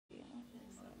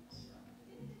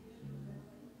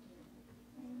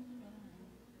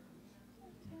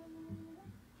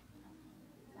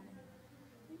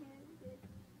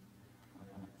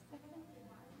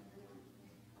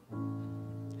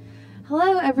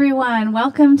Hello, everyone.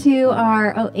 Welcome to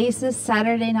our Oasis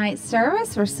Saturday night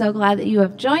service. We're so glad that you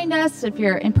have joined us. If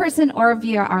you're in person or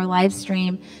via our live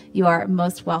stream, you are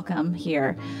most welcome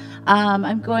here.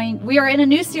 We are in a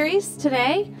new series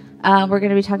today. We're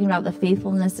going to be talking about the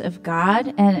faithfulness of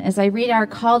God. And as I read our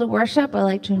call to worship, I'd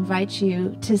like to invite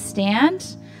you to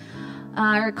stand.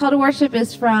 Our call to worship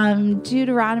is from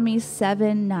Deuteronomy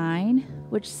 7:9,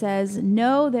 which says,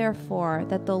 "Know therefore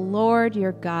that the Lord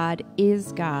your God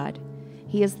is God.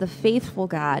 He is the faithful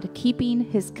God, keeping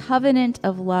his covenant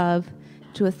of love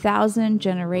to 1,000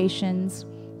 generations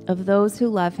of those who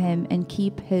love him and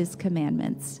keep his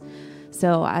commandments."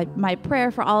 So my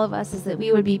prayer for all of us is that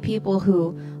we would be people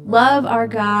who love our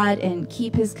God and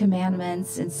keep his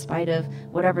commandments in spite of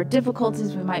whatever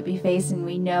difficulties we might be facing.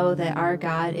 We know that our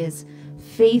God is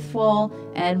faithful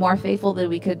and more faithful than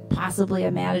we could possibly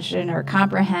imagine or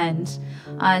comprehend.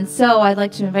 And so I'd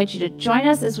like to invite you to join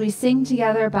us as we sing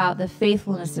together about the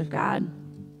faithfulness of God.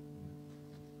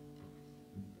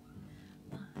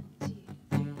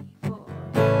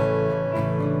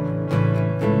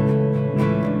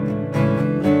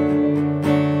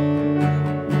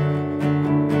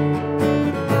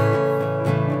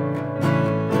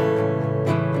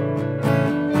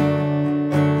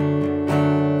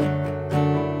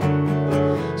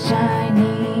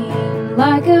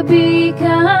 Like a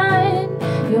beacon,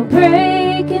 you're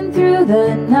breaking through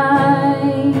the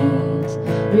night,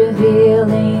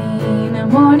 revealing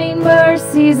morning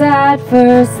mercies at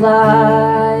first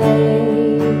light.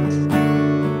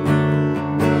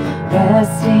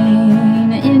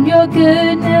 Resting in your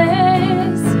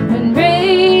goodness when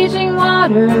raging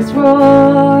waters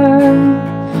roar,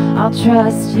 I'll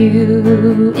trust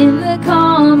you in the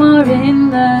calm or in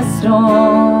the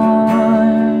storm.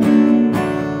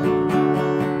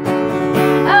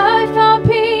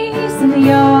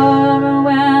 You're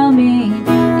overwhelming.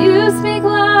 You speak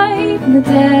life in the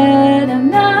dead of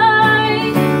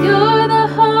night. You're the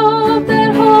hope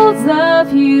that holds the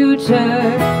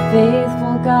future.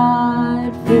 Faithful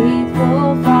God,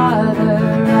 faithful Father,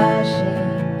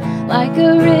 rushing like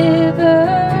a river.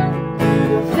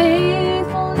 Your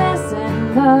faithfulness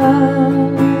and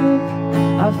love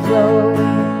are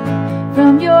flowing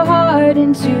from your heart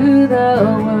into the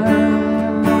world.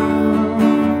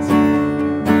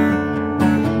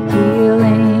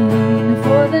 Healing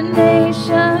for the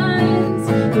nations,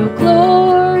 your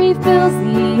glory fills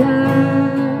the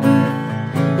earth,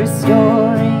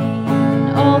 restoring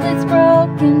all that's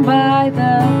broken by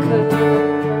the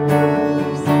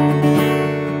curse.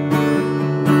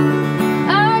 I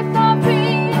found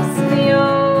peace in the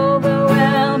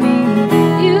overwhelming.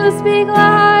 You speak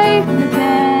life in the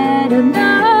dead of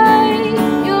night.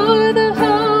 You're the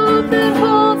hope that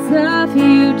holds the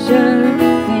future.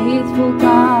 Faithful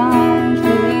God,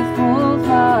 faithful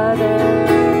Father.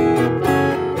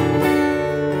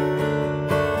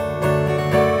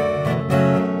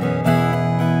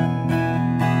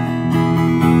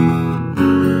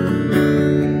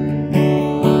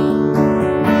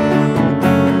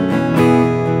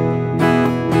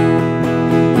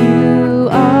 You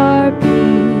are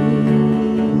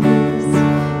peace.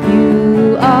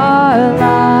 You are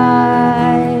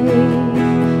life.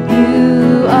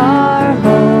 You are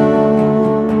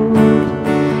hope.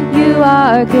 You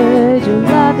are good, your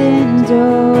love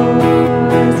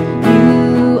endures.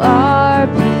 You are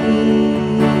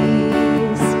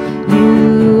peace.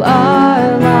 You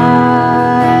are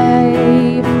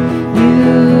life.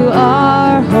 You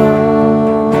are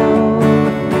hope.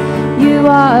 You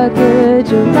are good,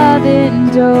 your love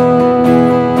endures.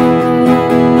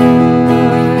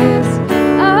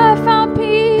 I found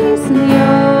peace in the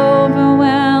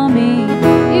overwhelming.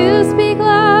 You speak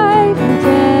life in the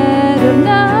dead of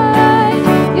night.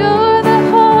 You're the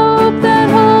hope that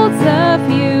holds the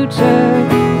future.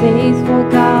 Faithful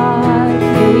God,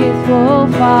 faithful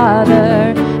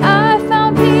Father. I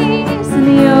found peace in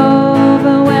the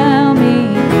overwhelming.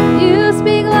 You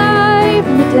speak life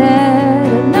in the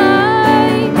dead of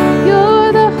night.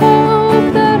 You're the hope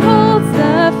that holds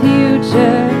the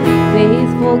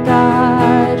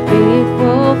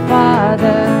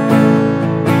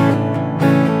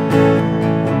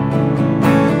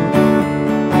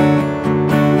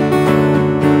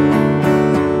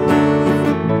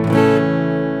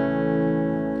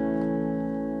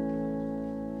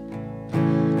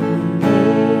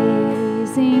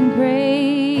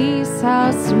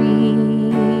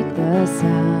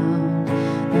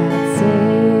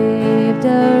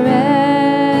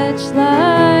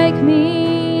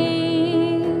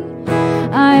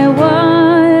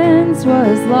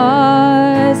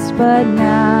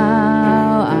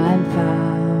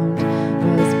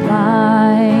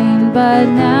but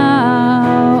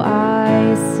now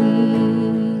I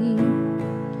see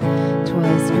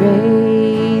 'twas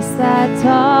grace that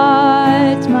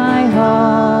taught my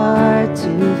heart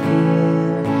to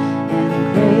fear,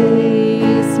 and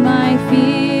grace my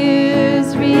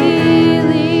fears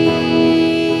relieved.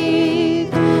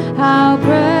 How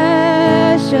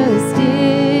precious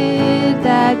did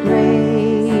that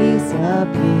grace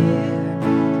appear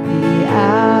the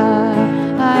hour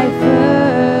I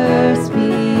first believed.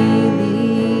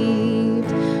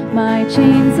 My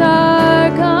chains are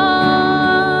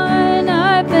gone,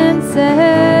 I've been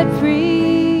set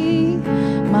free.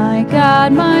 My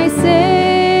God, my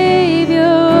Savior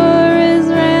has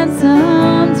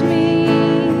ransomed me.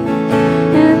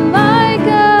 And like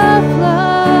a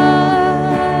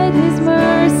flood, His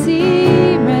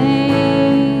mercy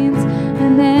reigns,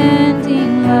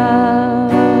 unending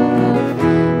love,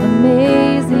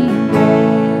 amazing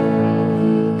grace.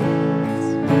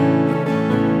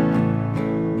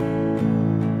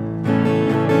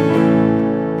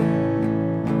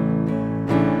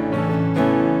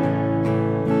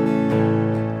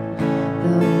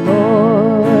 The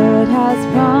Lord has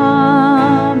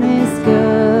promised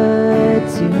good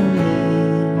to me.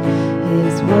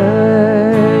 His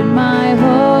word my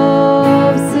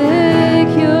hope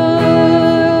secures.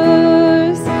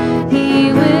 He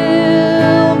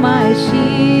will my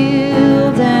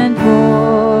shield and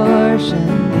portion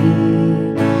be,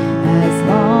 as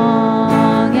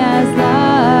long as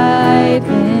life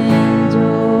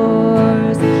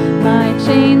endures. My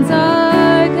chains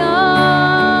are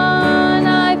gone,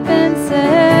 I've been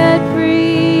set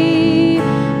free.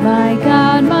 My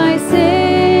God, my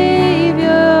Savior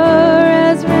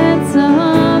has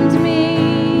ransomed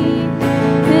me.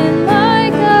 And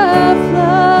like a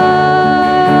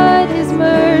flood, His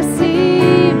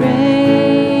mercy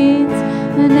reigns,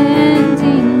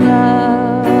 unending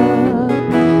love,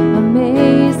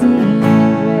 amazing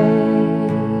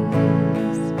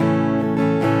grace.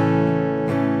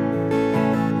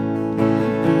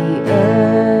 The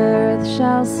earth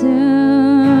shall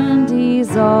soon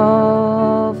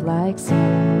dissolve like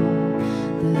snow,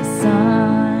 the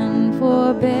sun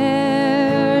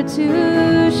forbear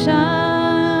to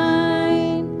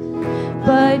shine,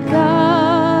 but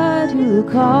God who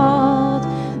called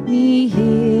me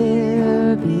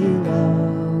here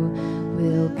below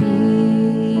will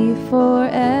be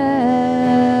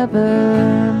forever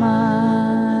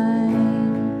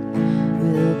mine,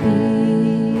 will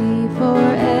be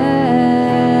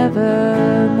forever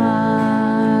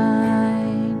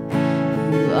mine.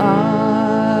 You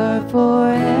are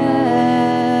forever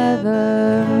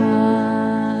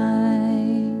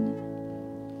mine.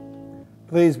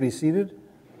 Please be seated.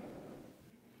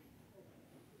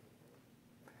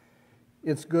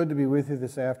 It's good to be with you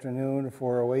this afternoon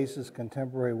for Oasis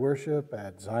Contemporary Worship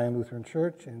at Zion Lutheran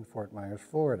Church in Fort Myers,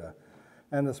 Florida.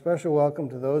 And a special welcome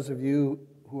to those of you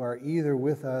who are either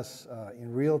with us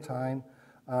in real time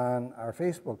on our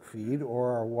Facebook feed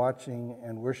or are watching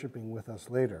and worshiping with us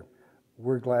later.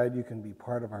 We're glad you can be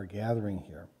part of our gathering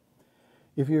here.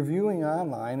 If you're viewing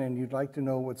online and you'd like to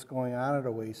know what's going on at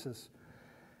Oasis,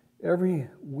 every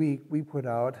week we put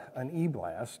out an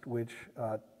e-blast which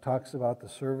talks about the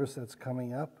service that's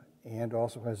coming up and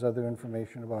also has other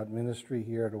information about ministry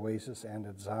here at Oasis and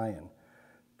at Zion.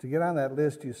 To get on that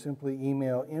list, you simply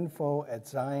email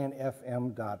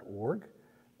info@zionfm.org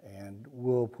and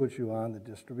we'll put you on the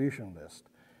distribution list.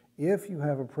 If you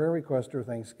have a prayer request or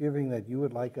thanksgiving that you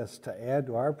would like us to add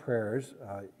to our prayers,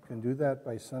 you can do that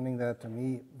by sending that to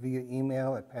me via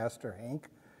email at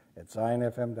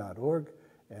pastorhank@zionfm.org,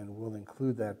 and we'll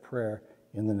include that prayer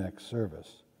in the next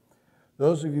service.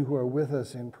 Those of you who are with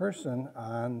us in person,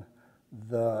 on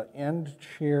the end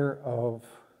chair of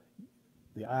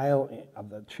the aisle, of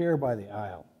the chair by the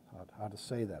aisle, how to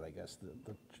say that, I guess,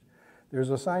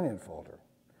 there's a sign-in folder.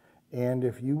 And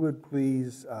if you would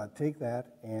please take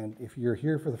that, and if you're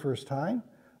here for the first time,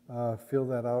 fill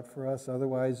that out for us.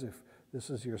 Otherwise, if this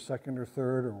is your second or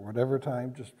third or whatever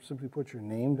time, just simply put your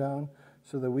name down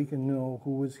so that we can know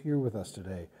who was here with us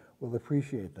today. We'll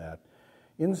appreciate that.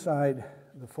 Inside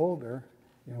the folder,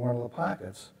 in one of the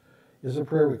pockets, is a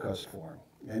prayer request form.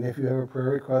 And if you have a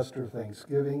prayer request or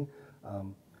thanksgiving,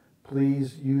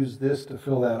 please use this to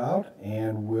fill that out,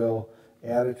 and we'll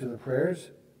add it to the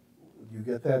prayers. You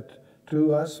get that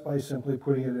to us by simply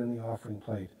putting it in the offering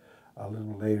plate a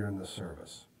little later in the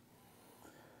service.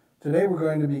 Today we're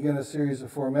going to begin a series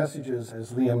of 4 messages,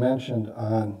 as Leah mentioned,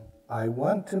 on I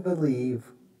want to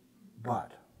believe,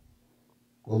 but.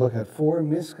 We'll look at 4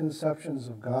 misconceptions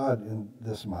of God in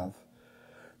this month.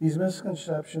 These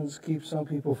misconceptions keep some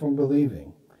people from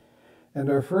believing. And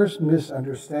our first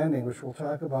misunderstanding, which we'll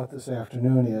talk about this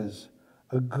afternoon, is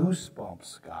a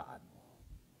Goosebumps God.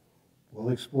 We'll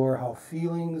explore how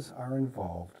feelings are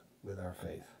involved with our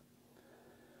faith.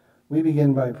 We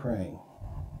begin by praying.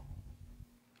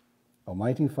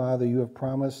 Almighty Father, you have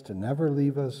promised to never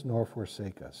leave us nor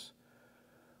forsake us.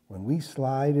 When we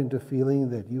slide into feeling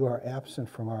that you are absent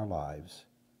from our lives,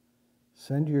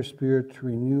 send your Spirit to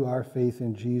renew our faith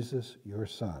in Jesus, your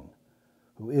Son,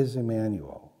 who is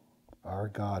Emmanuel, our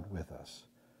God with us.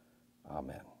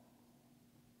 Amen.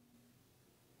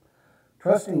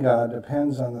 Trusting God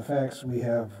depends on the facts we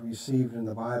have received in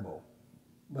the Bible,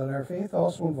 but our faith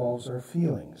also involves our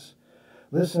feelings.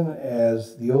 Listen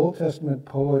as the Old Testament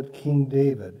poet King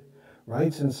David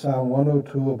writes in Psalm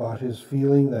 102 about his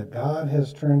feeling that God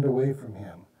has turned away from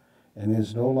him and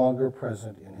is no longer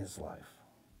present in his life.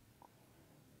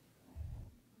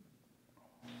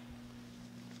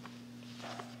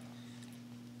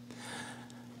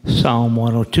 Psalm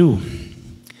 102.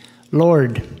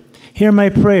 Lord, hear my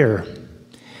prayer.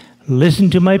 Listen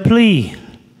to my plea.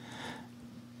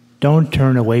 Don't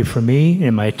turn away from me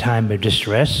in my time of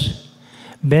distress.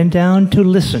 Bend down to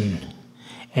listen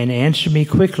and answer me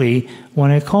quickly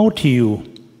when I call to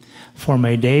you. For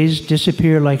my days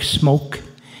disappear like smoke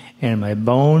and my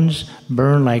bones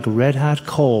burn like red-hot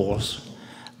coals.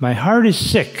 My heart is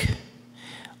sick,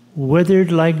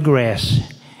 withered like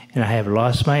grass, and I have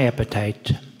lost my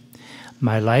appetite.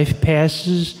 My life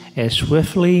passes as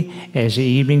swiftly as the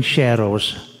evening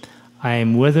shadows. I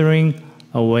am withering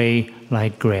away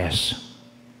like grass.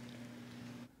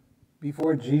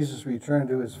 Before Jesus returned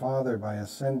to his Father by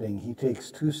ascending, he takes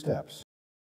two steps.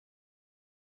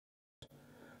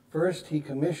 First, he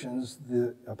commissions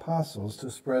the apostles to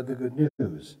spread the good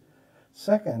news.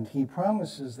 Second, he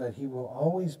promises that he will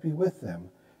always be with them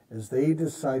as they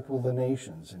disciple the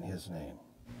nations in his name.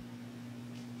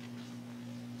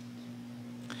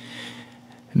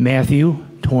 Matthew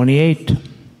 28.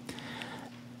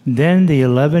 Then the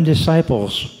 11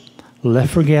 disciples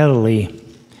left for Galilee,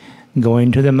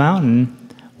 going to the mountain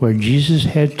where Jesus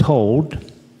had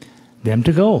told them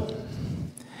to go.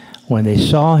 When they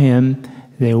saw him,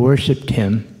 they worshipped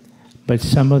him, but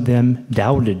some of them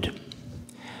doubted.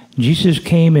 Jesus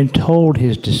came and told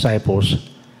his disciples,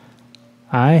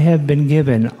 I have been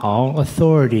given all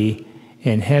authority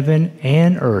in heaven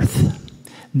and earth.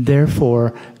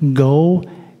 Therefore, go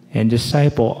and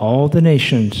disciple all the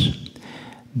nations,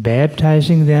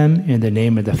 baptizing them in the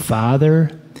name of the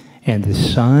Father and the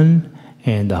Son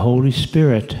and the Holy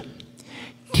Spirit.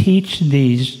 Teach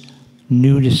these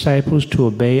new disciples to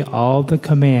obey all the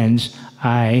commands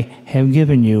I have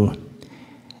given you.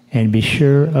 And be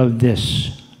sure of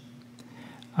this,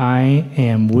 I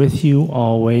am with you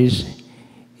always,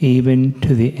 even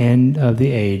to the end of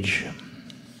the age.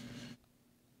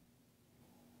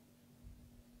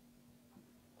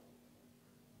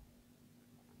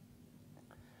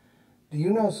 Do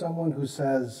you know someone who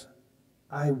says,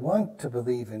 I want to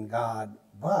believe in God,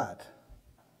 but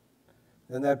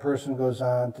then that person goes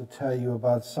on to tell you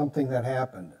about something that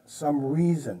happened, some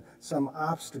reason, some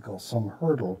obstacle, some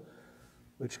hurdle,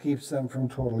 which keeps them from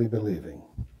totally believing.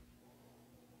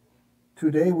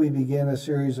 Today we begin a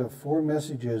series of 4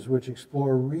 messages which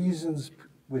explore reasons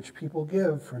which people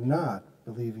give for not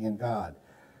believing in God.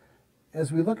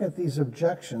 As we look at these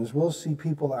objections, we'll see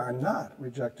people are not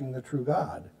rejecting the true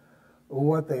God.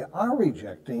 What they are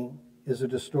rejecting is a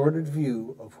distorted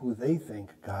view of who they think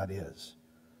God is.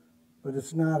 But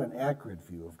it's not an accurate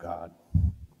view of God.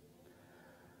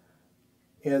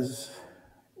 As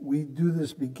we do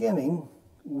this beginning,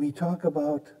 we talk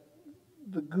about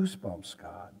the Goosebumps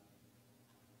God.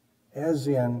 As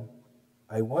in,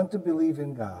 I want to believe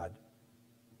in God,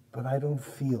 but I don't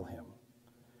feel him.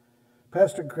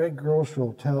 Pastor Greg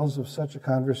Groeschel tells of such a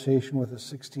conversation with a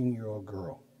 16-year-old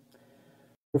girl.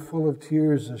 Full of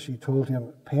tears as she told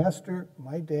him, Pastor,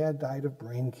 my dad died of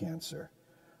brain cancer.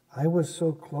 I was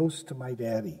so close to my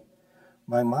daddy.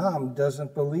 My mom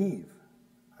doesn't believe.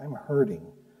 I'm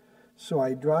hurting. So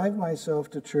I drive myself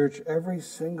to church every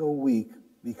single week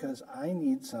because I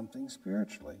need something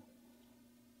spiritually.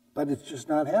 But it's just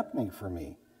not happening for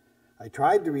me. I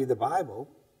tried to read the Bible,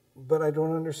 but I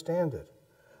don't understand it.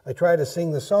 I try to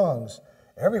sing the songs.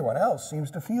 Everyone else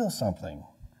seems to feel something.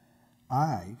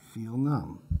 I feel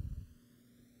numb.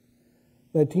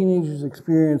 That teenager's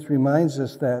experience reminds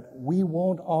us that we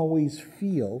won't always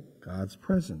feel God's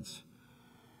presence.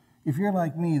 If you're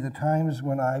like me, the times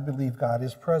when I believe God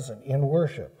is present in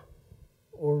worship,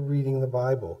 or reading the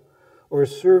Bible, or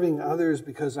serving others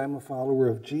because I'm a follower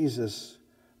of Jesus,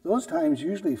 those times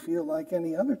usually feel like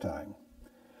any other time.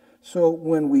 So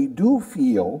when we do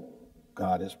feel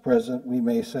God is present, we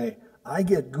may say, I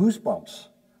get goosebumps.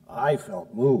 I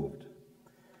felt moved.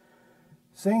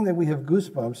 Saying that we have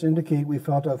goosebumps indicate we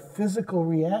felt a physical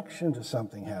reaction to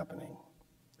something happening.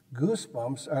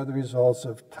 Goosebumps are the results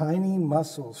of tiny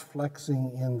muscles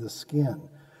flexing in the skin.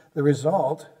 The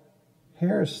result,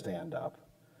 hairs stand up.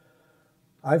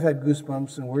 I've had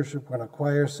goosebumps in worship when a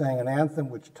choir sang an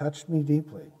anthem which touched me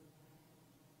deeply.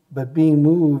 But being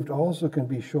moved also can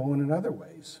be shown in other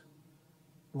ways,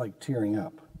 like tearing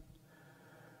up.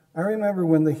 I remember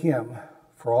when the hymn,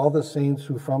 For All the Saints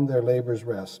Who From Their Labors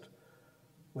Rest,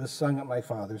 was sung at my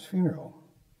father's funeral.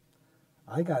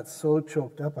 I got so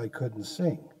choked up I couldn't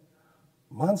sing.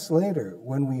 Months later,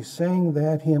 when we sang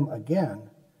that hymn again,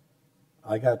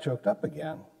 I got choked up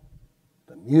again.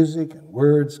 The music and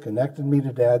words connected me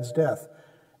to Dad's death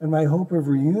and my hope of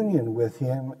reunion with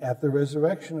him at the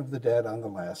resurrection of the dead on the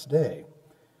last day.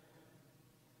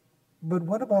 But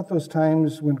what about those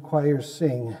times when choirs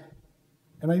sing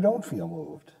and I don't feel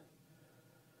moved?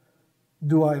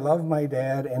 Do I love my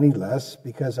dad any less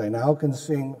because I now can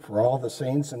sing For All the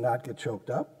Saints and not get choked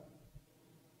up?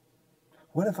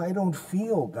 What if I don't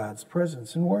feel God's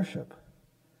presence in worship?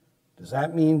 Does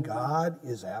that mean God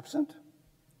is absent?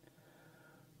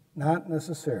 Not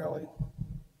necessarily.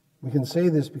 We can say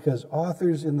this because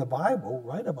authors in the Bible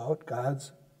write about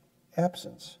God's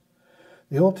absence.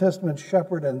 The Old Testament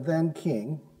shepherd and then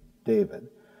king, David,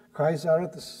 cries out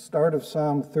at the start of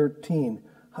Psalm 13,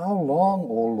 How long,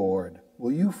 O Lord,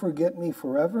 will you forget me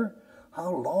forever? How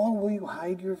long will you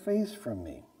hide your face from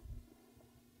me?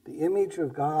 The image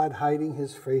of God hiding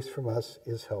his face from us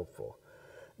is helpful.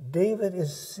 David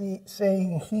is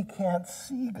saying he can't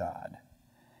see God.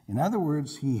 In other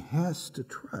words, he has to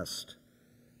trust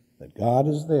that God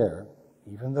is there,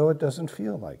 even though it doesn't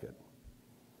feel like it.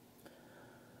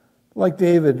 Like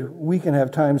David, we can have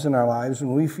times in our lives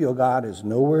when we feel God is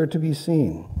nowhere to be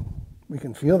seen. We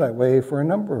can feel that way for a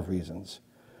number of reasons.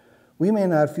 We may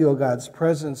not feel God's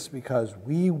presence because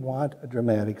we want a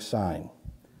dramatic sign.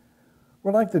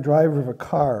 We're like the driver of a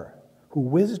car who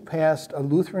whizzed past a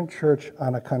Lutheran church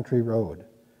on a country road.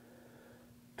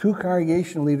 Two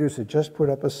congregation leaders had just put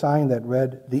up a sign that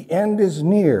read, The end is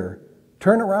near.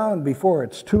 Turn around before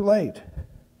it's too late.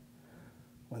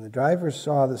 When the driver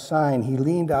saw the sign, he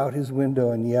leaned out his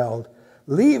window and yelled,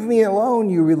 Leave me alone,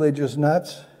 you religious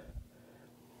nuts.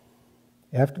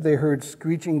 After they heard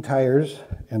screeching tires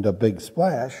and a big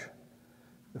splash,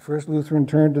 the first Lutheran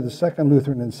turned to the second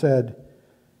Lutheran and said,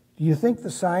 Do you think the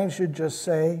sign should just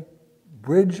say,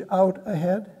 Bridge out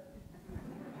ahead?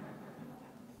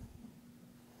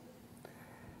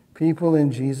 People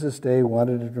in Jesus' day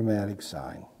wanted a dramatic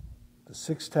sign. The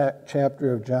 6th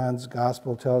chapter of John's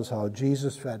Gospel tells how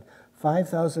Jesus fed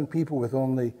 5,000 people with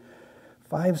only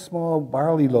 5 small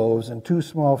barley loaves and 2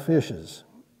 small fishes.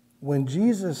 When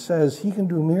Jesus says he can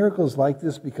do miracles like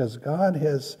this because God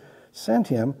has sent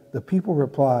him, the people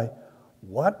reply,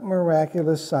 What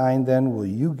miraculous sign then will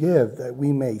you give that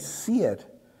we may see it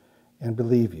and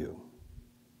believe you?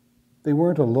 They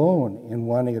weren't alone in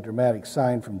wanting a dramatic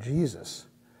sign from Jesus.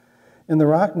 In the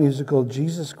rock musical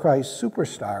Jesus Christ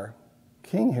Superstar,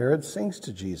 King Herod sings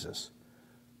to Jesus,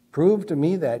 Prove to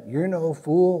me that you're no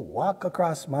fool, walk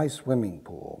across my swimming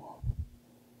pool.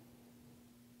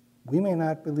 We may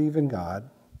not believe in God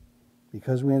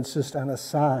because we insist on a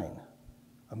sign,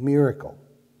 a miracle,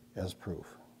 as proof.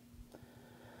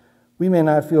 We may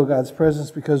not feel God's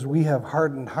presence because we have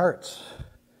hardened hearts.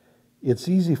 It's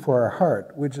easy for our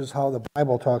heart, which is how the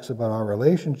Bible talks about our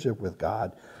relationship with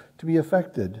God, to be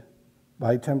affected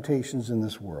by temptations in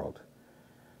this world.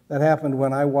 That happened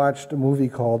when I watched a movie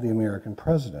called The American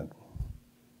President.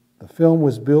 The film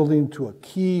was building to a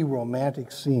key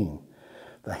romantic scene.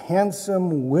 The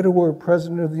handsome widower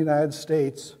president of the United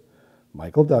States,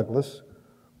 Michael Douglas,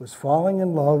 was falling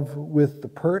in love with the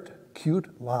pert,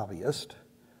 cute lobbyist,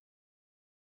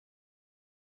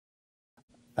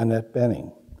 Annette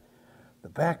Bening. The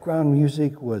background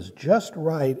music was just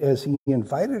right as he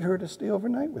invited her to stay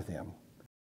overnight with him.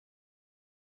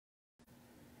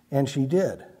 And she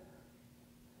did.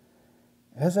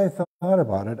 As I thought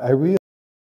about it, I realized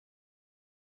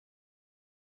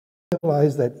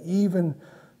that even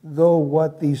though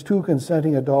what these 2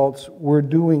 consenting adults were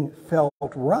doing felt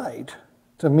right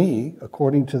to me,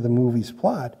 according to the movie's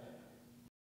plot,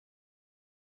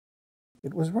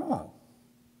 it was wrong.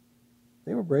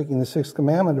 They were breaking the 6th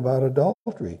commandment about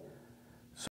adultery.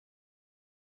 So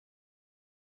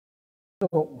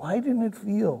why didn't it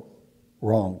feel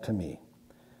wrong to me?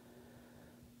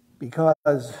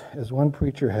 Because, as one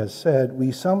preacher has said,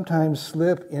 we sometimes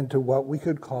slip into what we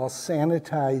could call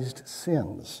sanitized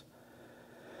sins.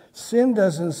 Sin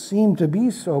doesn't seem to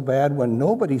be so bad when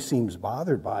nobody seems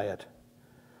bothered by it.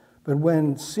 But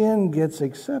when sin gets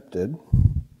accepted,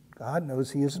 God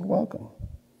knows he isn't welcome.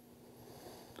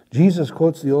 Jesus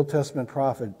quotes the Old Testament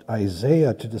prophet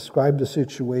Isaiah to describe the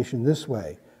situation this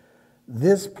way: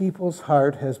 "This people's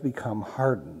heart has become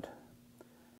hardened."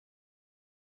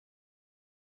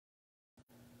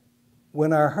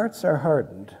 When our hearts are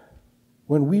hardened,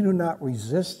 when we do not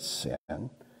resist sin,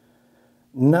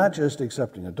 not just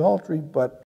accepting adultery,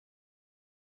 but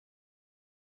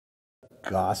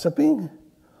gossiping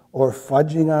or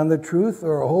fudging on the truth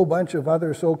or a whole bunch of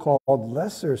other so-called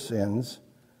lesser sins,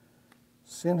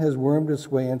 sin has wormed its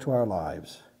way into our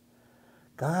lives.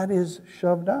 God is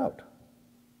shoved out,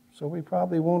 so we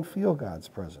probably won't feel God's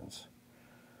presence.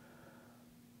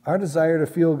 Our desire to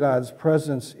feel God's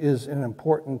presence is an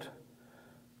important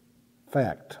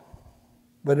fact,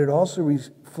 but it also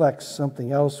reflects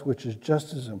something else which is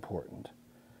just as important.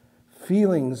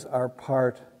 Feelings are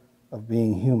part of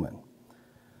being human.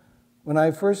 When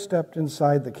I first stepped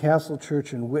inside the Castle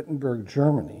Church in Wittenberg,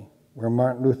 Germany, where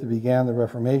Martin Luther began the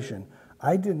Reformation,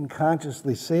 I didn't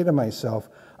consciously say to myself,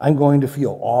 I'm going to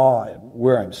feel awe at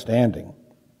where I'm standing.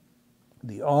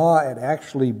 The awe at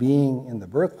actually being in the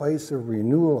birthplace of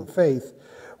renewal of faith,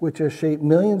 which has shaped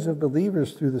millions of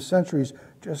believers through the centuries,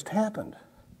 just happened.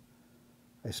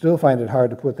 I still find it hard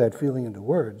to put that feeling into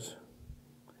words.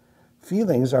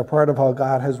 Feelings are part of how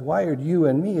God has wired you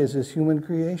and me as his human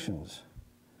creations.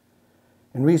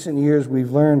 In recent years,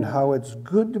 we've learned how it's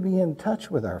good to be in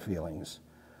touch with our feelings.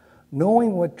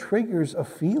 Knowing what triggers a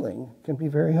feeling can be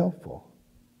very helpful.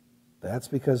 That's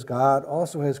because God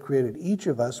also has created each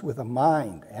of us with a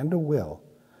mind and a will.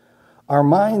 Our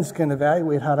minds can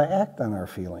evaluate how to act on our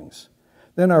feelings.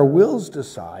 Then our wills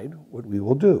decide what we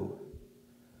will do.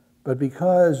 But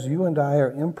because you and I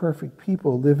are imperfect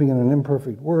people living in an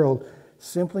imperfect world,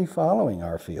 simply following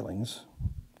our feelings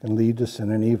can lead to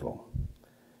sin and evil.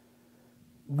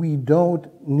 We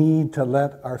don't need to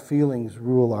let our feelings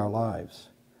rule our lives.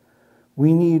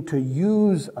 We need to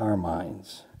use our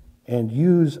minds and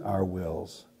use our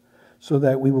wills so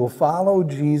that we will follow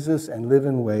Jesus and live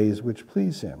in ways which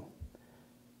please him.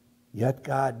 Yet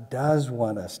God does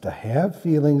want us to have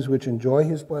feelings which enjoy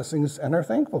his blessings and are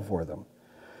thankful for them.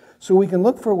 So we can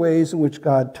look for ways in which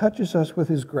God touches us with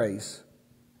his grace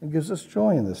and gives us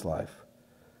joy in this life.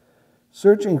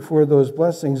 Searching for those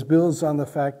blessings builds on the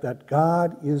fact that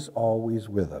God is always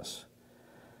with us.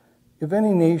 If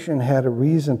any nation had a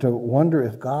reason to wonder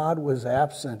if God was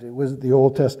absent, it was the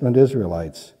Old Testament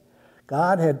Israelites.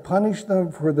 God had punished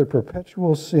them for their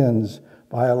perpetual sins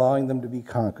by allowing them to be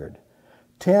conquered.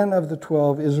 10 of the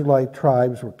 12 Israelite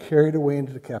tribes were carried away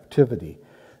into captivity.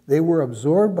 They were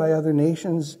absorbed by other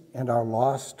nations and are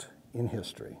lost in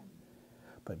history.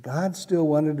 But God still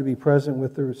wanted to be present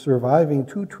with the surviving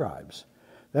 2 tribes.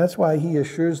 That's why he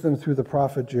assures them through the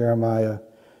prophet Jeremiah,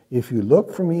 "If you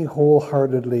look for me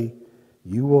wholeheartedly,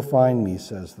 you will find me,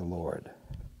 says the Lord."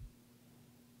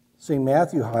 St.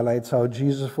 Matthew highlights how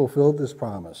Jesus fulfilled this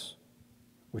promise,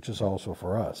 which is also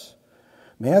for us.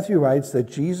 Matthew writes that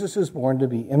Jesus is born to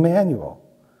be Emmanuel.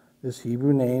 This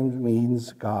Hebrew name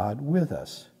means God with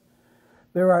us.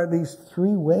 There are these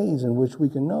 3 ways in which we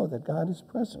can know that God is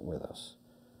present with us.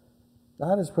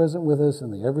 God is present with us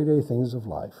in the everyday things of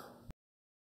life.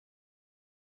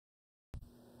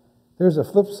 There's a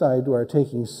flip side to our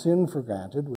taking sin for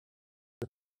granted,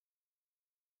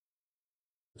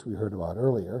 which we heard about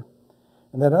earlier.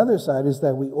 And that other side is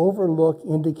that we overlook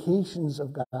indications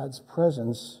of God's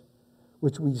presence,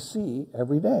 which we see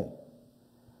every day.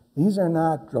 These are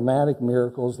not dramatic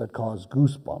miracles that cause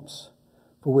goosebumps,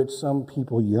 for which some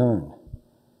people yearn.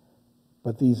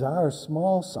 But these are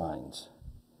small signs,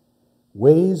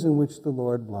 ways in which the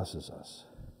Lord blesses us.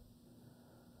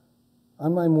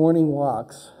 On my morning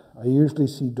walks, I usually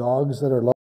see dogs that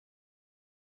are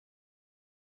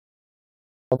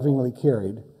lovingly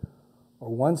carried, or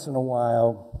once in a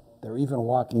while, they're even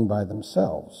walking by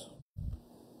themselves.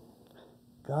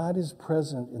 God is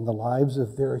present in the lives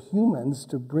of their humans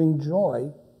to bring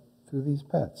joy through these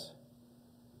pets.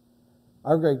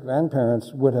 Our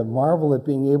great-grandparents would have marveled at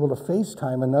being able to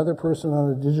FaceTime another person on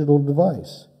a digital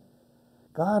device.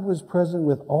 God was present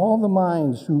with all the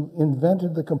minds who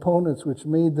invented the components which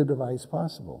made the device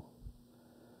possible.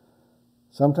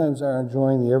 Sometimes our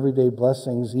enjoying the everyday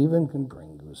blessings even can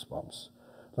bring goosebumps,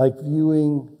 like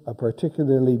viewing a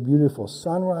particularly beautiful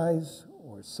sunrise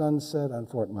or sunset on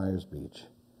Fort Myers Beach.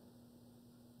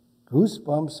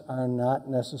 Goosebumps are not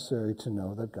necessary to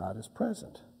know that God is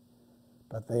present,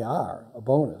 but they are a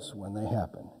bonus when they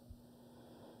happen.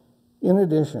 In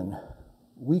addition,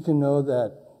 we can know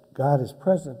that God is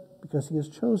present because he has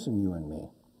chosen you and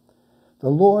me. The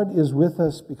Lord is with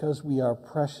us because we are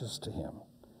precious to him.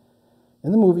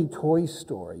 In the movie Toy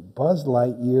Story, Buzz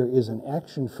Lightyear is an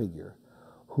action figure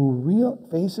who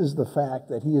faces the fact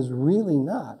that he is really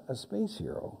not a space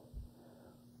hero.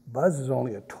 Buzz is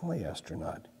only a toy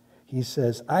astronaut. He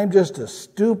says, "I'm just a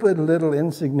stupid little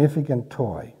insignificant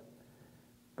toy."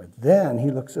 But then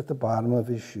he looks at the bottom of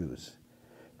his shoes.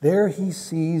 There he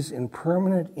sees in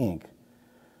permanent ink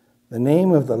the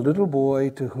name of the little boy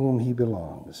to whom he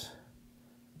belongs.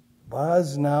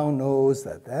 Buzz now knows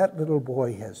that that little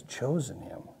boy has chosen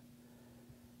him,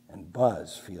 and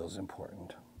Buzz feels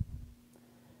important.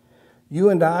 You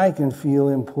and I can feel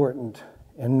important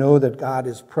and know that God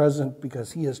is present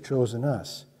because he has chosen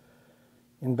us.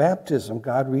 In baptism,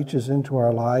 God reaches into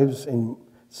our lives and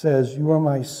says, "You are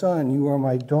my son, you are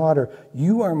my daughter,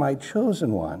 you are my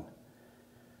chosen one."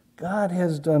 God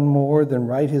has done more than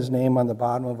write his name on the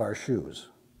bottom of our shoes.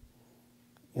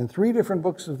 In 3 different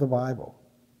books of the Bible,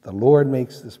 the Lord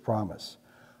makes this promise: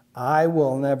 "I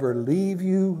will never leave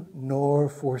you nor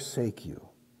forsake you."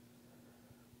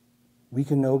 We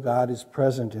can know God is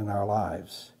present in our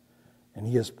lives, and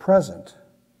he is present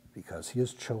because he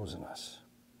has chosen us.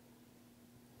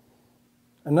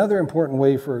 Another important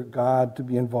way for God to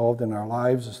be involved in our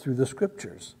lives is through the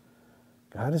Scriptures.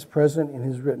 God is present in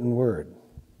his written word.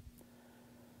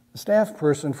 A staff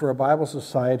person for a Bible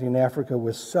society in Africa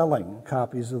was selling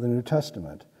copies of the New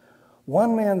Testament.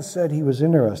 One man said he was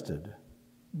interested,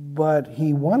 but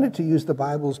he wanted to use the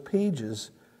Bible's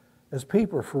pages as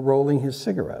paper for rolling his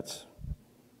cigarettes.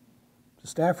 The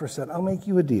staffer said, "I'll make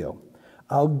you a deal.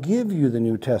 I'll give you the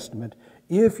New Testament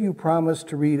if you promise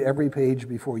to read every page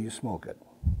before you smoke it."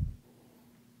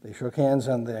 They shook hands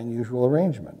on the unusual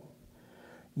arrangement.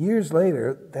 Years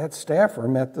later, that staffer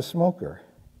met the smoker.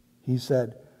 He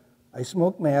said, "I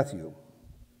smoked Matthew.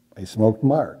 I smoked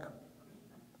Mark.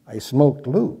 I smoked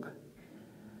Luke.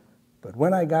 But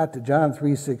when I got to John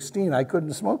 3:16, I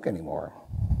couldn't smoke anymore.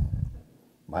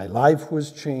 My life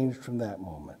was changed from that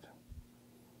moment."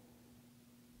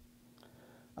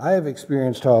 I have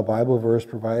experienced how a Bible verse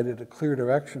provided a clear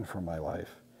direction for my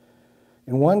life.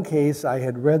 In one case, I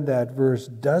had read that verse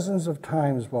dozens of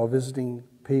times while visiting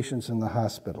patients in the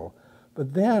hospital.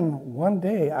 But then, one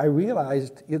day, I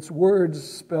realized its words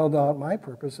spelled out my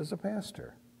purpose as a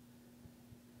pastor.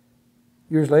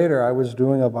 Years later, I was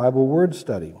doing a Bible word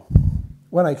study.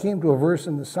 When I came to a verse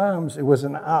in the Psalms, it was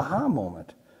an aha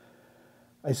moment.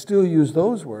 I still use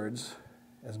those words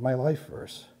as my life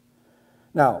verse.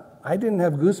 Now, I didn't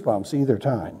have goosebumps either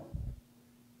time,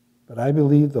 but I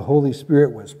believe the Holy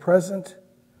Spirit was present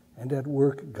and at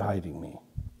work guiding me.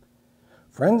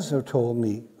 Friends have told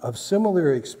me of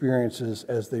similar experiences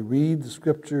as they read the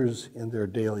Scriptures in their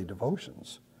daily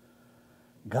devotions.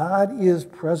 God is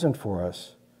present for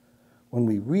us when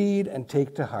we read and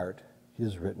take to heart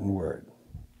his written word.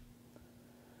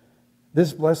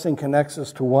 This blessing connects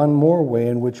us to one more way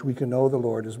in which we can know the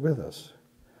Lord is with us.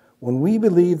 When we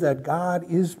believe that God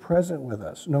is present with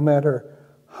us, no matter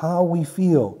how we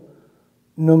feel,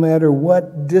 no matter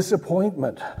what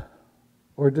disappointment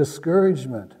or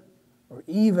discouragement or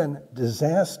even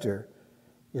disaster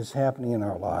is happening in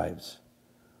our lives,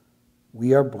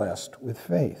 we are blessed with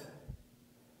faith.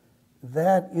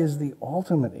 That is the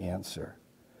ultimate answer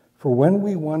for when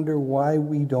we wonder why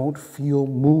we don't feel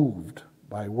moved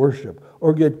by worship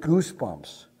or get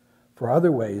goosebumps for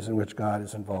other ways in which God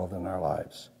is involved in our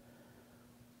lives.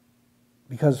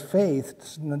 Because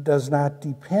faith does not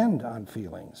depend on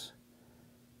feelings.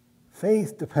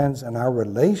 Faith depends on our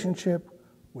relationship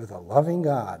with a loving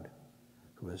God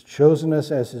who has chosen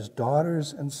us as his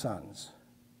daughters and sons.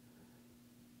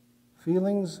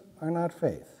 Feelings are not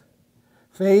faith.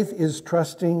 Faith is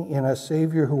trusting in a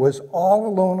Savior who was all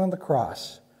alone on the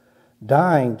cross,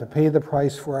 dying to pay the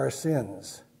price for our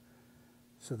sins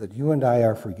so that you and I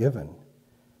are forgiven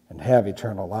and have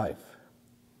eternal life.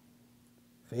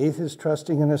 Faith is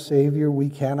trusting in a Savior we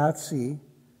cannot see,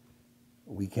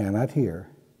 we cannot hear,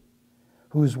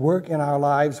 whose work in our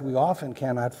lives we often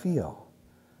cannot feel.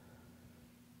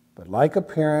 But like a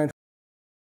parent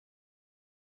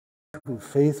who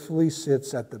faithfully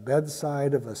sits at the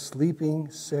bedside of a sleeping,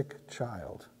 sick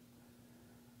child,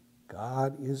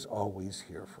 God is always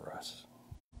here for us.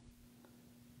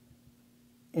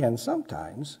 And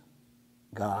sometimes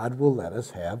God will let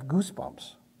us have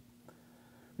goosebumps.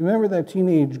 Remember that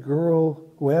teenage girl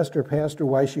who asked her pastor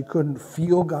why she couldn't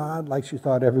feel God like she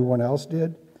thought everyone else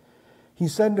did? He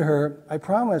said to her, "I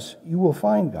promise you will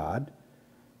find God.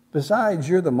 Besides,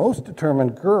 you're the most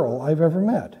determined girl I've ever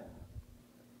met."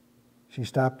 She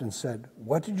stopped and said,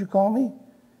 "What did you call me?"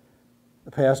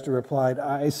 The pastor replied,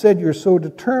 I said you're so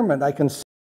determined, I can see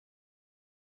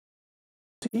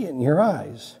it in your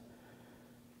eyes.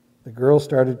 The girl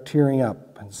started tearing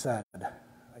up and said,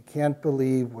 I can't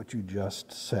believe what you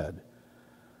just said.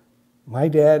 My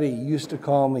daddy used to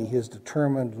call me his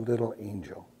determined little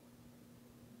angel.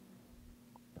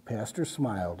 The pastor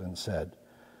smiled and said,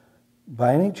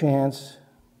 by any chance,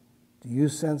 do you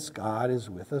sense God is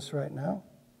with us right now?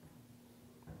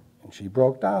 And she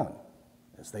broke down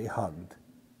as they hugged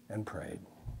and prayed.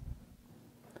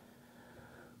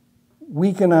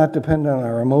 We cannot depend on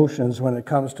our emotions when it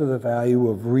comes to the value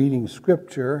of reading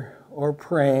Scripture or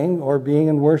praying or being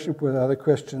in worship with other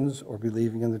Christians or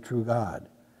believing in the true God.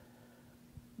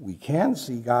 We can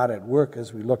see God at work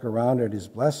as we look around at His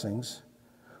blessings.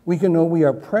 We can know we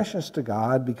are precious to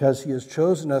God because He has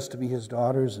chosen us to be His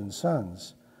daughters and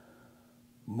sons.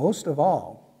 Most of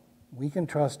all, we can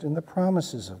trust in the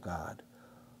promises of God,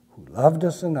 who loved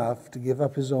us enough to give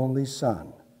up His only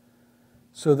Son,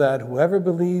 so that whoever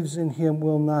believes in Him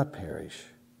will not perish,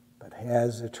 but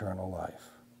has eternal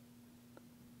life.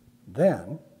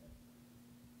 Then,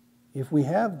 if we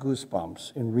have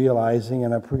goosebumps in realizing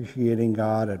and appreciating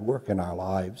God at work in our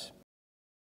lives,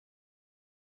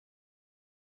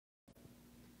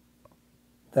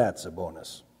 that's a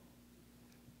bonus.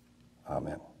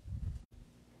 Amen.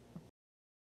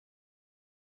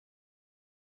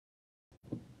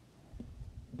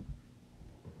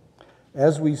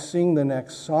 As we sing the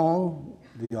next song,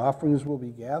 the offerings will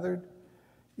be gathered.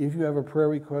 If you have a prayer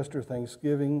request or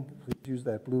thanksgiving, please use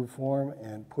that blue form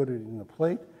and put it in the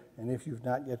plate. And if you've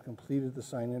not yet completed the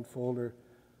sign-in folder,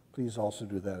 please also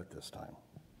do that at this time.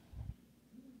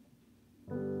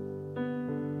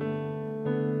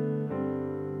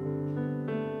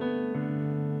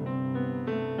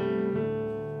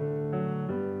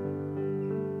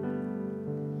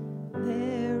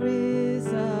 There is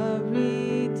a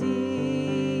Redeemer,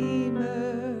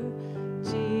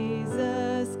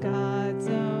 Jesus, God's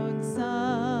own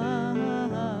Son,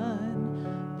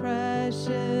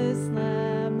 precious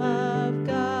Lamb of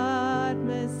God,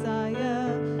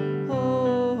 Messiah,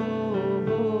 Holy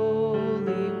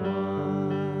One.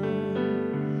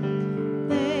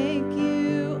 Thank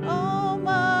you, oh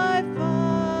my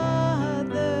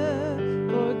Father,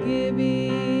 for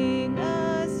giving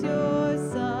us your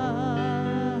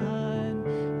Son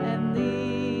and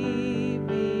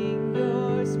leaving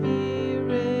your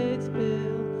Spirit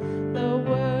fill the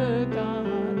work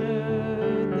on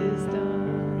earth is done.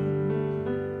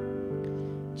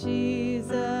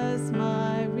 Jesus,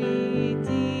 my Redeemer,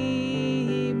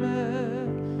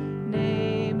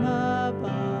 name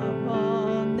above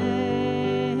all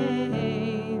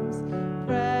names,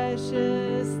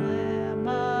 precious Lamb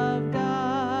of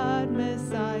God,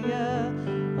 Messiah,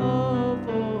 oh,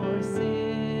 for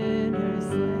sinners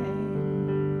slain.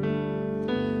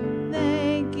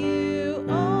 Thank you,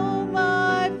 oh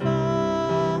my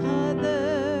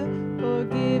Father, for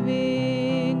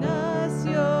giving us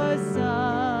your Son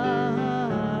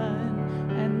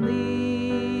and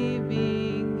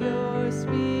leaving your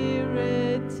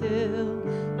Spirit till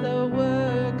the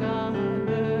work on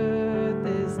earth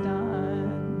is done.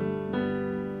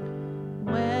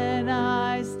 When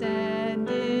I stand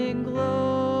in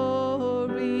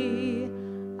glory,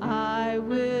 I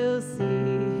will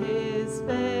see His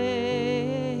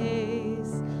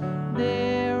face.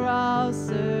 There I'll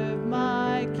serve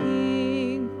my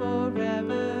King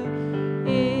forever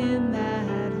in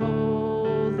that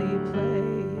holy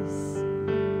place.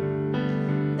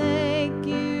 Thank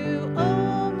you,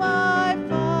 oh my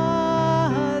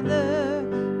Father,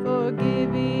 for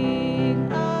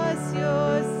giving us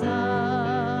your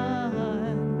Son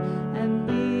and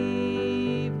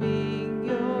leaving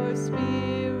your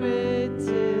Spirit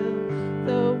till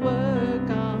the work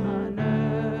on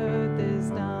earth is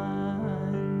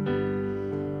done,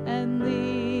 and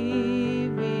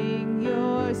leaving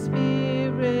your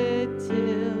Spirit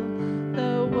till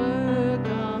the work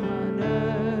on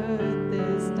earth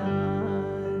is done.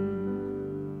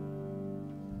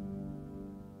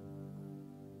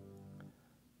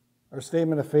 Our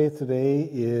statement of faith today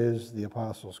is the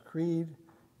Apostles' Creed.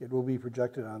 It will be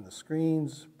projected on the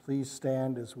screens. Please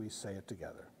stand as we say it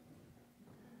together.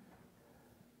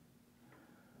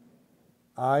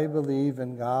 I believe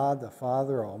in God, the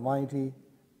Father Almighty,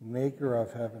 maker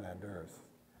of heaven and earth,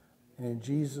 and in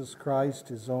Jesus Christ,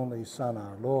 His only Son,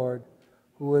 our Lord,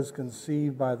 who was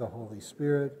conceived by the Holy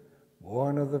Spirit,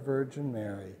 born of the Virgin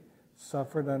Mary,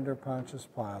 suffered under Pontius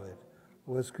Pilate,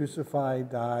 was crucified,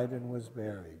 died, and was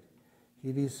buried.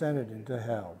 He descended into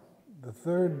hell. The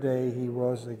third day He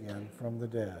rose again from the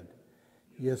dead.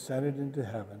 He ascended into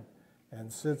heaven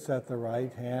and sits at the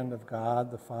right hand of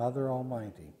God the Father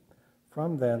Almighty.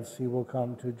 From thence he will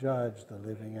come to judge the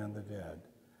living and the dead.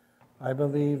 I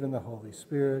believe in the Holy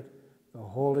Spirit, the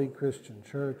holy Christian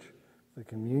church, the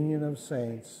communion of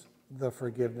saints, the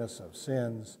forgiveness of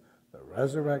sins, the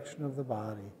resurrection of the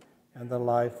body, and the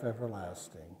life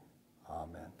everlasting.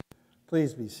 Amen.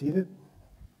 Please be seated.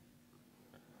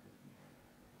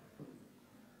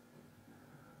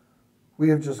 We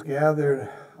have just gathered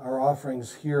our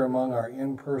offerings here among our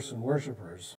in-person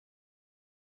worshipers.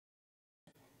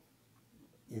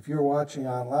 If you're watching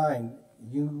online,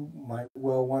 you might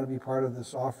well want to be part of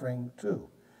this offering too.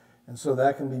 And so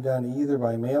that can be done either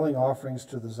by mailing offerings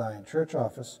to the Zion Church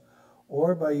office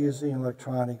or by using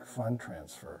electronic fund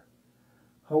transfer.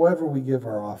 However we give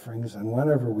our offerings and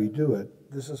whenever we do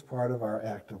it, this is part of our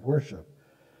act of worship.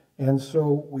 And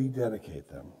so we dedicate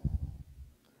them.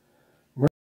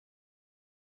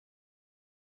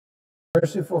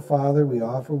 Merciful Father, we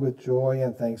offer with joy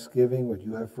and thanksgiving what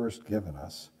you have first given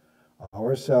us,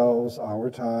 ourselves, our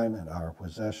time, and our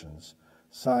possessions,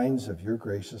 signs of your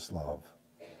gracious love.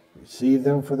 Receive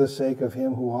them for the sake of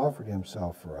him who offered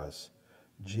himself for us,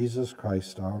 Jesus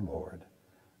Christ our Lord.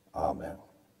 Amen.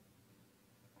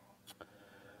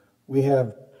 We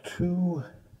have two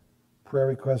prayer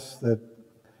requests that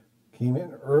came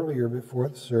in earlier before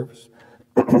the service.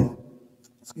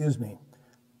 Excuse me.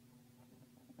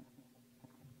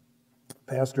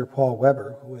 Pastor Paul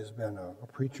Weber, who has been a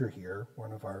preacher here,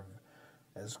 one of our,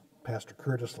 as Pastor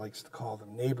Curtis likes to call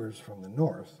them, neighbors from the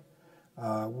north,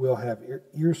 will have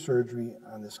ear surgery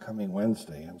on this coming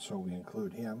Wednesday, and so we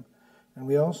include him. And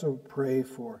we also pray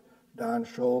for Don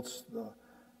Schultz,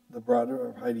 the brother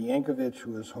of Heidi Yankovic,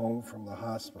 who is home from the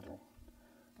hospital.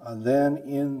 Then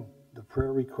in the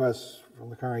prayer requests from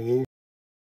the congregation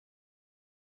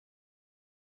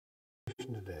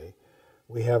today,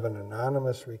 we have an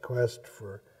anonymous request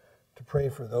to pray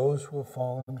for those who have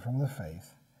fallen from the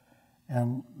faith.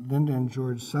 And Linda and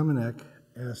George Semenek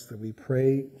ask that we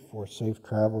pray for safe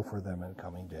travel for them in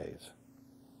coming days.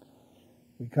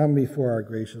 We come before our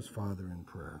gracious Father in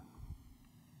prayer.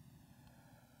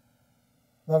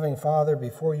 Loving Father,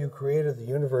 before you created the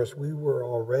universe, we were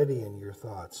already in your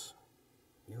thoughts.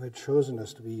 You had chosen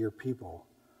us to be your people,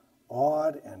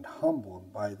 awed and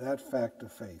humbled by that fact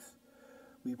of faith.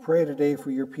 We pray today for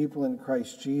your people in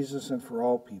Christ Jesus and for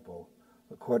all people,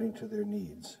 according to their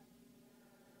needs.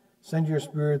 Send your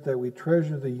Spirit that we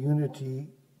treasure the unity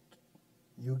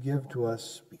you give to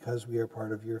us because we are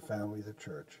part of your family, the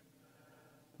church.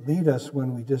 Lead us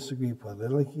when we disagree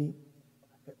politically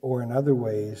or in other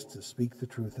ways to speak the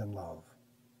truth in love.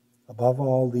 Above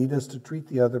all, lead us to treat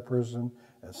the other person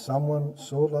as someone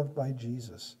so loved by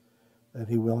Jesus that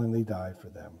he willingly died for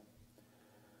them.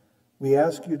 We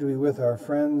ask you to be with our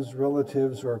friends,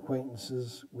 relatives, or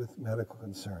acquaintances with medical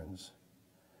concerns.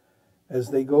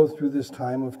 As they go through this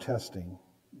time of testing,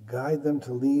 guide them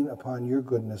to lean upon your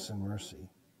goodness and mercy.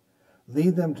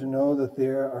 Lead them to know that they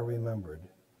are remembered,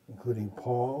 including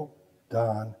Paul,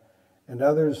 Don, and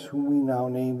others whom we now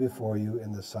name before you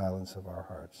in the silence of our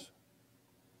hearts.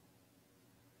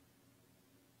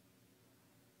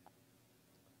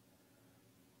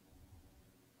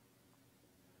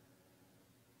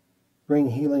 Bring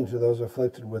healing to those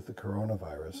afflicted with the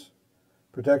coronavirus.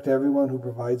 Protect everyone who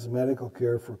provides medical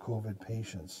care for COVID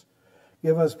patients.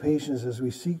 Give us patience as we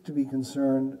seek to be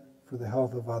concerned for the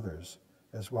health of others,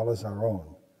 as well as our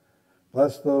own.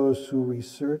 Bless those who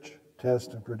research,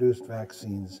 test, and produce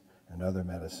vaccines and other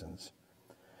medicines.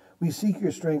 We seek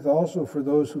your strength also for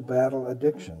those who battle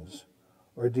addictions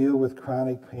or deal with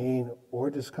chronic pain or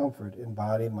discomfort in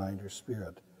body, mind, or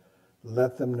spirit.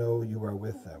 Let them know you are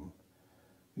with them.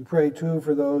 We pray, too,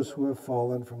 for those who have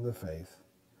fallen from the faith.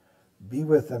 Be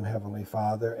with them, Heavenly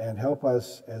Father, and help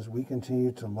us as we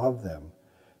continue to love them,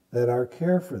 that our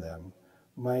care for them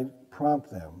might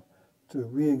prompt them to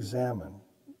re-examine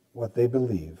what they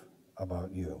believe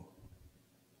about you.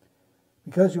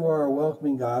 Because you are a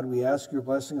welcoming God, we ask your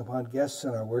blessing upon guests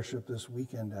in our worship this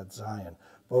weekend at Zion,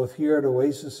 both here at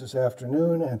Oasis this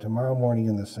afternoon and tomorrow morning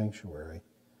in the sanctuary.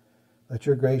 Let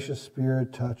your gracious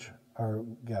Spirit touch our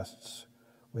guests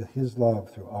with his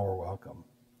love through our welcome.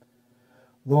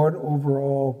 Lord,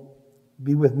 overall,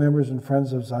 be with members and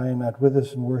friends of Zion not with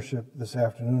us in worship this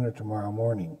afternoon or tomorrow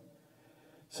morning.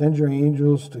 Send your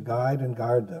angels to guide and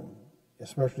guard them,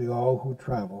 especially all who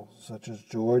travel, such as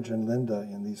George and Linda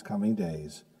in these coming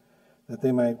days, that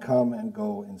they might come and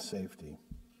go in safety.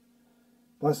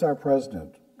 Bless our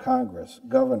President, Congress,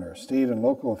 Governor, state and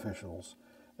local officials,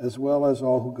 as well as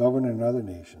all who govern in other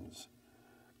nations.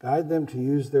 Guide them to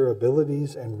use their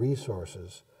abilities and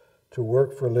resources to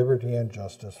work for liberty and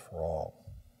justice for all.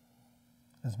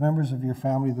 As members of your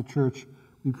family, the church,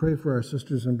 we pray for our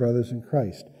sisters and brothers in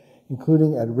Christ,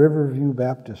 including at Riverview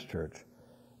Baptist Church,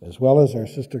 as well as our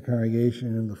sister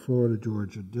congregation in the Florida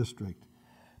Georgia District,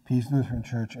 Peace Lutheran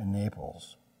Church in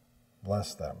Naples.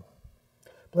 Bless them.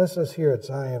 Bless us here at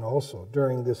Zion also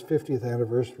during this 50th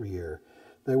anniversary year,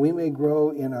 that we may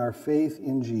grow in our faith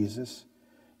in Jesus,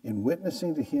 in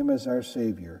witnessing to him as our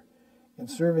Savior, in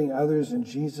serving others in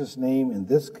Jesus' name in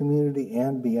this community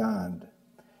and beyond,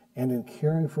 and in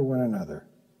caring for one another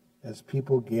as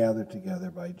people gather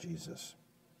together by Jesus.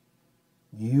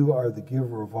 You are the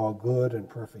giver of all good and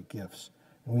perfect gifts,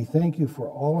 and we thank you for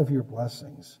all of your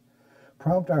blessings.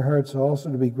 Prompt our hearts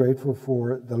also to be grateful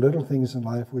for the little things in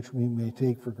life which we may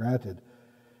take for granted,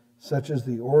 such as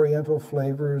the oriental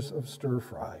flavors of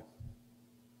stir-fry,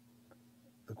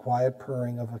 the quiet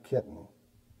purring of a kitten,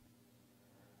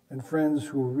 and friends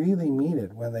who really mean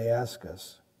it when they ask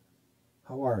us,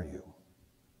 "How are you?"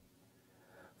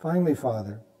 Finally,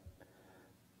 Father,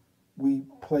 we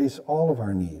place all of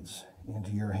our needs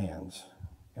into your hands,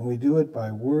 and we do it by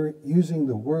using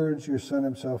the words your Son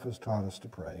himself has taught us to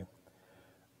pray.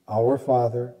 Our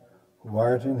Father, who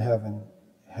art in heaven,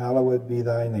 hallowed be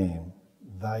thy name.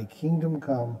 Thy kingdom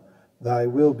come, thy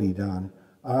will be done,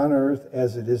 on earth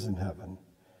as it is in heaven.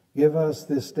 Give us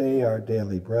this day our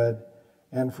daily bread,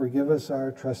 and forgive us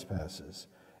our trespasses,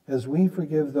 as we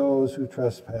forgive those who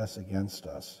trespass against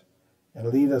us. And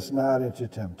lead us not into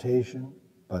temptation,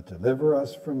 but deliver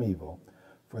us from evil.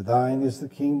 For thine is the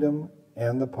kingdom,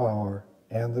 and the power,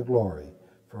 and the glory,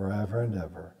 forever and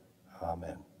ever.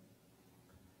 Amen.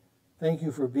 Thank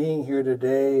you for being here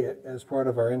today as part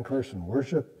of our in-person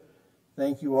worship.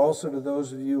 Thank you also to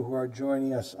those of you who are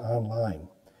joining us online.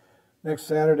 Next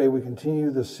Saturday, we continue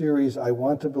the series, I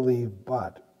Want to Believe,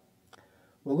 But.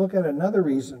 We'll look at another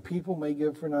reason people may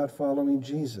give for not following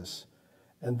Jesus,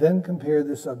 and then compare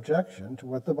this objection to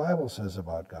what the Bible says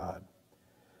about God.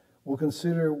 We'll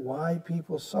consider why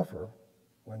people suffer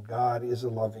when God is a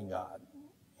loving God.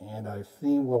 And our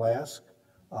theme will ask,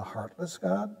 a heartless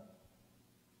God?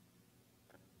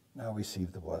 Now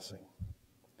receive the blessing.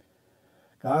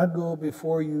 God go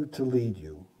before you to lead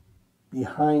you,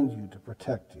 behind you to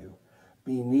protect you,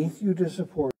 beneath you to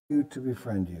support you, to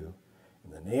befriend you. In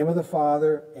the name of the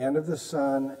Father, and of the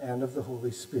Son, and of the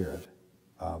Holy Spirit.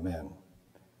 Amen.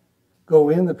 Go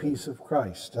in the peace of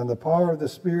Christ and the power of the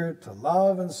Spirit to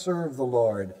love and serve the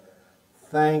Lord.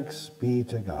 Thanks be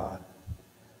to God.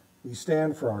 We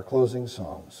stand for our closing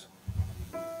songs.